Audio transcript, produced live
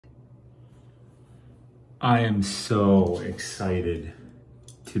I am so excited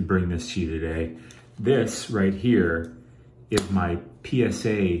to bring this to you today. This right here is my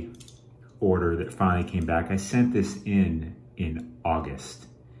PSA order that finally came back. I sent this in August.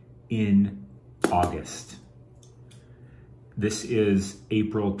 In August. This is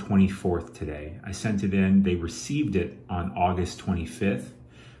April 24th today. I sent it in. They received it on August 25th.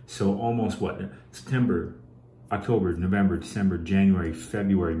 So almost what? September, October, November, December, January,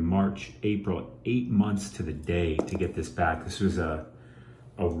 February, March, April, 8 months to the day to get this back. This was a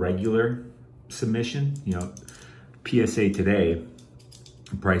regular submission. You know, PSA today,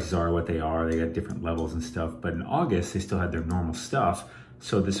 prices are what they are. They got different levels and stuff. But in August, they still had their normal stuff.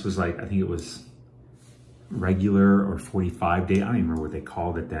 So this was like, I think it was regular or 45 day. I don't even remember what they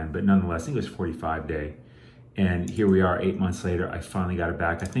called it then, but nonetheless, I think it was 45 day. And here we are 8 months later, I finally got it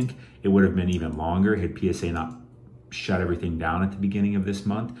back. I think it would have been even longer had PSA not shut everything down at the beginning of this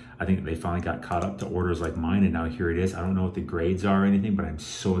month. I think they finally got caught up to orders like mine, and now here it is. I don't know what the grades are or anything, but I'm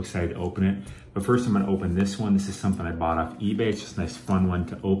so excited to open it. But first I'm gonna open this one. This is something I bought off eBay. It's just a nice fun one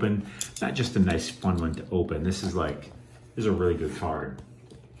to open. Not just a nice fun one to open. This is a really good card.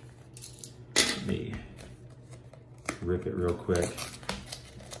 Let me rip it real quick.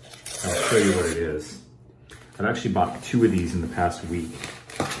 I'll show you what it is. I've actually bought 2 of these in the past week.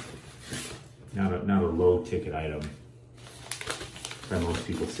 Not a low ticket item by most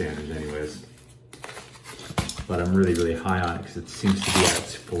people's standards anyways. But I'm really, really high on it because it seems to be at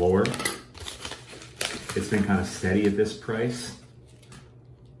its floor. It's been kind of steady at this price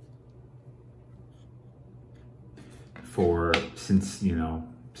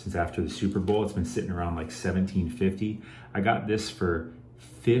since after the Super Bowl. It's been sitting around like $17.50. I got this for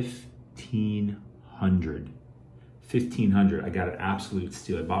 $1,500. $1,500. I got an absolute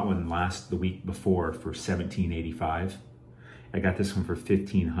steal. I bought one the week before for $17.85. I got this one for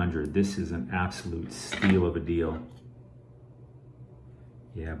 $1,500. This is an absolute steal of a deal.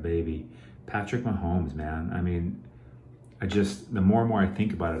 Yeah, baby. Patrick Mahomes, man. I mean, the more and more I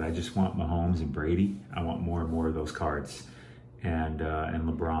think about it, I just want Mahomes and Brady. I want more and more of those cards. And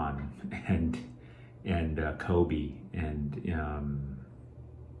LeBron and Kobe and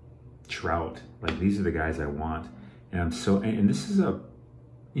Trout. Like, these are the guys I want. And this is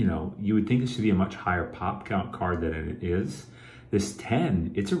you would think this should be a much higher pop count card than it is. This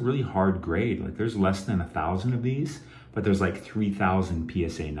 10, it's a really hard grade. Like, there's less than 1,000 of these, but there's like 3,000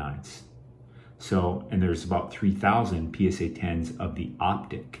 PSA 9s. So, and there's about 3,000 PSA 10s of the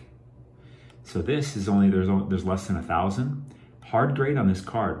optic. So this is there's less than 1,000. Hard grade on this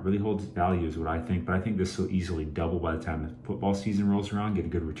card really holds value is what I think, but I think this will easily double by the time the football season rolls around, get a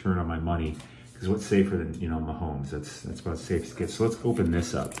good return on my money. Because what's safer than, Mahomes? That's about as safe as it gets. So let's open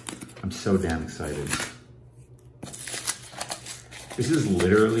this up. I'm so damn excited. This is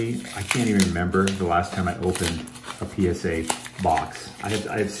literally, I can't even remember the last time I opened a PSA box. I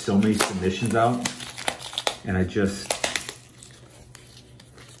have so many submissions out, and I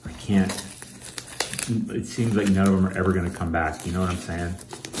can't. It seems like none of them are ever going to come back. You know what I'm saying?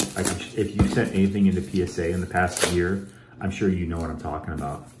 Like, if you sent anything into PSA in the past year, I'm sure you know what I'm talking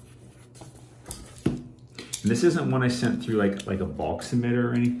about. And this isn't one I sent through like a bulk submitter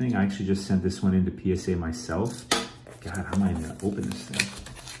or anything. I actually just sent this one into PSA myself. God, how am I even gonna open this thing?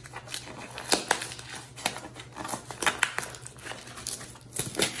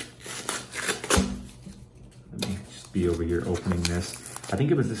 Let me just be over here opening this. I think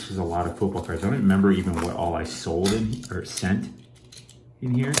this was a lot of football cards. I don't remember even what all I sold or sent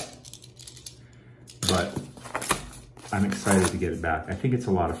in here, but I'm excited to get it back. I think it's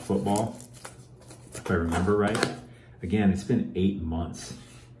a lot of football, if I remember right. Again, it's been 8 months.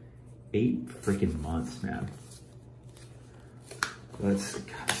 8 freaking months, man. God, this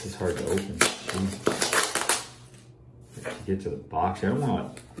is hard to open. Jeez. To get to the box, I don't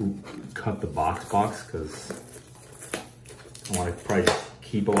want to cut the box because I want to probably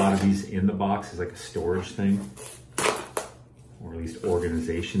keep a lot of these in the box as like a storage thing, or at least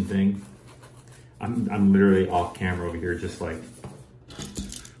organization thing. I'm literally off camera over here, just like,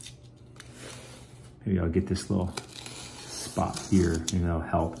 maybe I'll get this little spot here, maybe that'll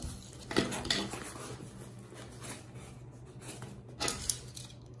help.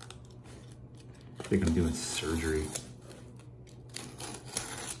 I think I'm doing surgery.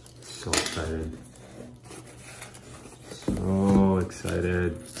 So excited. So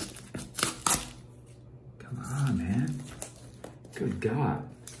excited. Come on, man. Good God.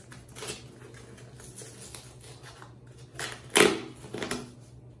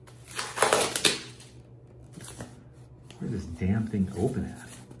 Where's this damn thing open at?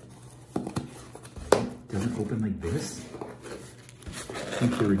 It doesn't open like this? I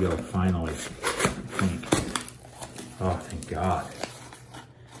think here we go, finally. think. Oh, thank God.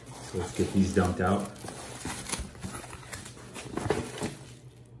 So let's get these dumped out.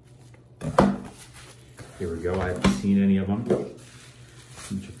 Here we go. I haven't seen any of them.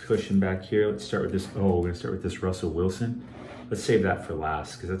 Bunch of cushion back here. Let's start with this. Oh, we're gonna start with this Russell Wilson. Let's save that for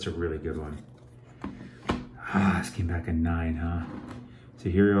last because that's a really good one. This came back a 9, huh? So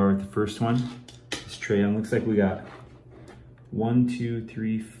here we are with the first one. This Trae Young looks like we got 1, 2,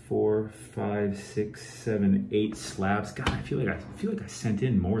 3, 4, 5, 6, 7, 8 slabs. God, I feel like I sent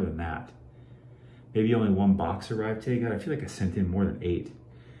in more than that. Maybe only one box arrived today. God, I feel like I sent in more than 8.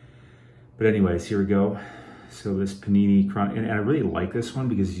 But anyways, here we go. So this Panini, and I really like this one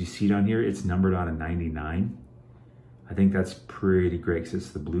because as you see down here, it's numbered out of 99. I think that's pretty great because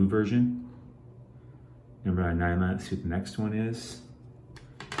it's the blue version. Number 99, let's see what the next one is.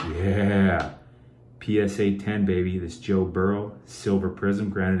 Yeah, PSA 10, baby. This Joe Burrow Silver Prism.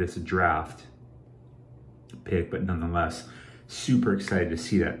 Granted, it's a draft pick, but nonetheless, super excited to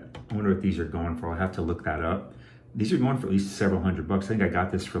see that. I wonder what these are going for. I'll have to look that up. These are going for at least several $100. I think I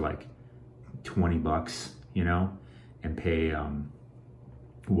got this for like 20 bucks, you know, and pay, I don't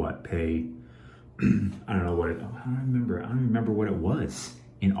know what it, I don't remember what it was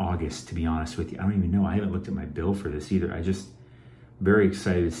in August, to be honest with you. I don't even know. I haven't looked at my bill for this either. I just, very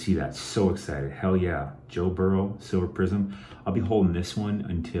excited to see that. So excited. Hell yeah. Joe Burrow, Silver Prism. I'll be holding this one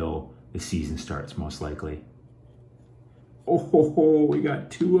until the season starts, most likely. Oh, we got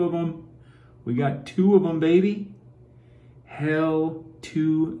 2 of them. We got 2 of them, baby. Hell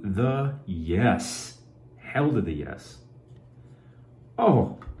to the yes. Hell to the yes.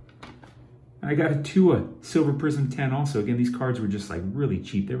 Oh, I got a Tua Silver Prism 10 also. Again, these cards were just like really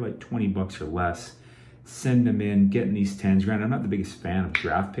cheap. They were like 20 bucks or less. Send them in, getting these 10s. Granted, I'm not the biggest fan of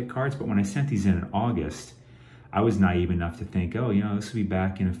draft pick cards, but when I sent these in August, I was naive enough to think, oh, you know, this will be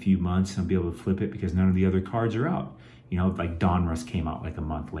back in a few months and I'll be able to flip it because none of the other cards are out. You know, like Donruss came out like a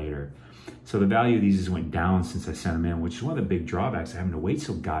month later. So the value of these has went down since I sent them in, which is one of the big drawbacks of having to wait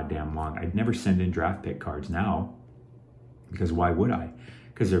so goddamn long. I'd never send in draft pick cards now because why would I?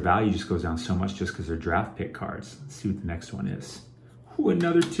 Because their value just goes down so much just because they're draft pick cards. Let's see what the next one is. Ooh,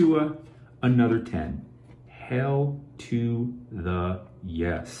 another Tua, another 10. Hell to the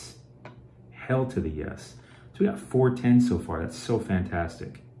yes. Hell to the yes. So we got 4 10s so far. That's so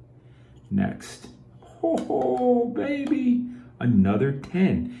fantastic. Next. Oh, baby. Another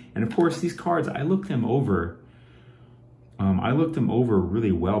 10. And of course, these cards, I looked them over. I looked them over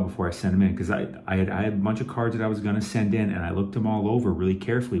really well before I sent them in because I had a bunch of cards that I was going to send in and I looked them all over really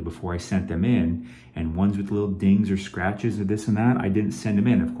carefully before I sent them in. And ones with little dings or scratches or this and that, I didn't send them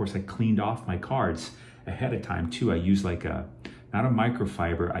in. Of course, I cleaned off my cards ahead of time too. I use like a, not a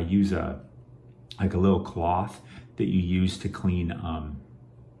microfiber, I use like a little cloth that you use to clean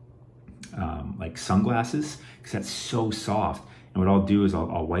like sunglasses because that's so soft. And what I'll do is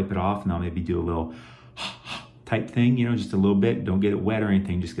I'll wipe it off and I'll maybe do a little type thing, you know, just a little bit. Don't get it wet or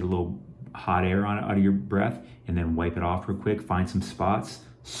anything. Just get a little hot air on it out of your breath and then wipe it off real quick. Find some spots.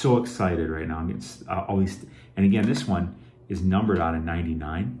 So excited right now. I'm getting always, and again, this one is numbered out of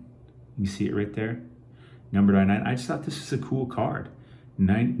 99. You see it right there? Numbered out of 99. I just thought this was a cool card.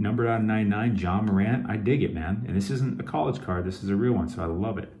 Numbered out of 99, John Morant. I dig it, man. And this isn't a college card. This is a real one, so I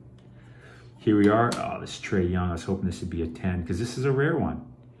love it. Here we are. Oh, this Trae Young. I was hoping this would be a 10 because this is a rare one.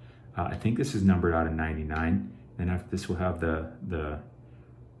 I think this is numbered out of 99. Then after this, we'll have the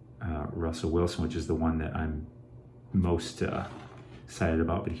Russell Wilson, which is the one that I'm most excited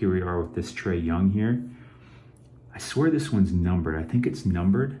about. But here we are with this Trae Young here. I swear this one's numbered. I think it's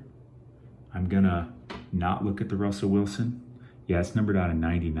numbered. I'm going to not look at the Russell Wilson. Yeah, it's numbered out of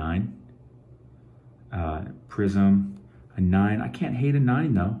 99. Prism, a 9. I can't hate a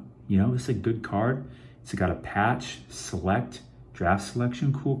 9, though. You know, it's a good card. It's got a patch, select, draft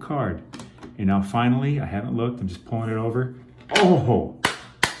selection, cool card. And now finally, I haven't looked, I'm just pulling it over. Oh!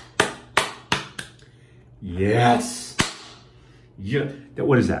 Yes! Yeah,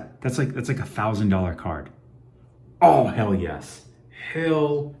 what is that? That's like a $1,000 card. Oh, hell yes.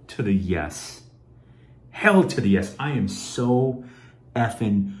 Hell to the yes. Hell to the yes. I am so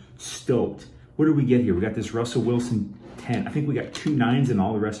effing stoked. What did we get here? We got this Russell Wilson 10. I think we got 2 9s and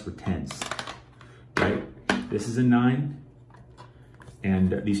all the rest were 10s. Right? This is a 9.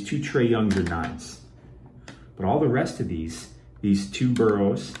 And these 2 Trae Youngs are 9s. But all the rest of these 2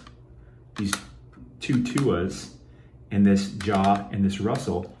 Burrows, these 2 Tuas, and this Ja and this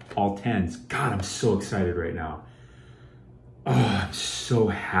Russell, all 10s. God, I'm so excited right now. Oh, I'm so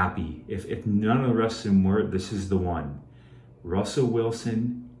happy. If none of the rest of them were, this is the one. Russell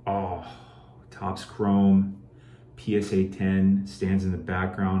Wilson, oh, Topps Chrome, PSA 10, stands in the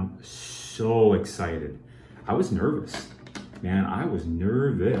background. so excited. I was nervous, man. I was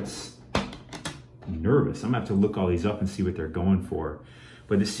nervous. I'm gonna have to look all these up and see what they're going for.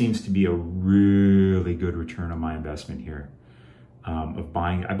 But this seems to be a really good return on my investment here of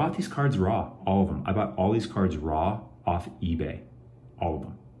buying. I bought these cards raw, all of them. I bought all these cards raw off eBay, all of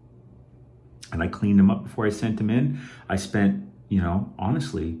them. And I cleaned them up before I sent them in. I spent, you know,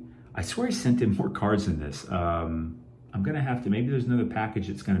 honestly, I swear I sent in more cards than this. I'm gonna have to, maybe there's another package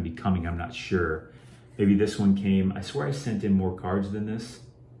that's gonna be coming, I'm not sure. Maybe this one came, I swear I sent in more cards than this,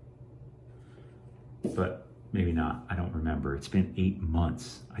 but maybe not, I don't remember. It's been 8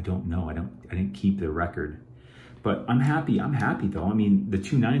 months. I don't know, I didn't keep the record. But I'm happy though. I mean, the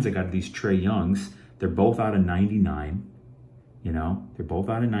 2 9s I got of these Trey Youngs, they're both out of 99, you know, they're both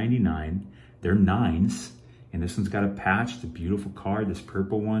out of 99. They're 9s, and this one's got a patch, it's a beautiful card, this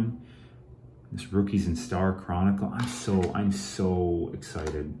purple one, this Rookies and Star Chronicle. I'm so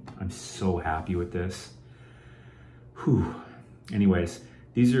excited. I'm so happy with this. Whew. Anyways,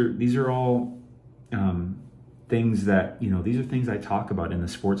 these are all things that, you know, these are things I talk about in the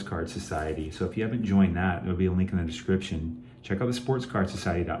Sports Card Society. So if you haven't joined that, there'll be a link in the description. Check out the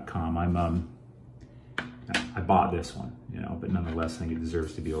SportsCardSociety.com. I bought this one, you know, but nonetheless, I think it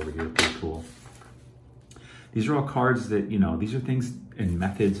deserves to be over here. Pretty cool. These are all cards that, you know, these are things and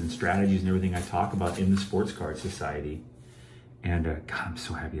methods and strategies and everything I talk about in the Sports Card Society. And God, I'm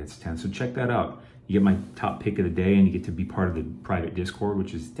so happy that's 10. So check that out. You get my top pick of the day, and you get to be part of the private Discord,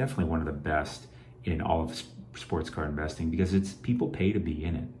 which is definitely one of the best in all of sports card investing, because it's people pay to be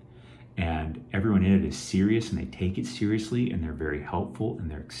in it. And everyone in it is serious, and they take it seriously, and they're very helpful,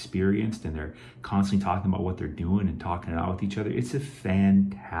 and they're experienced, and they're constantly talking about what they're doing and talking it out with each other. It's a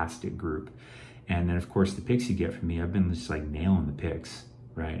fantastic group. And then of course the picks you get from me, I've been just like nailing the picks,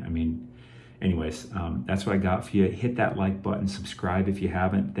 right? I mean, anyways, that's what I got for you. Hit that like button, subscribe if you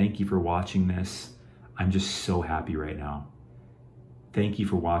haven't. Thank you for watching this. I'm just so happy right now. Thank you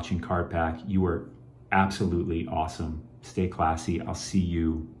for watching Card Pack. You are absolutely awesome. Stay classy. I'll see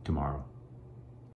you tomorrow.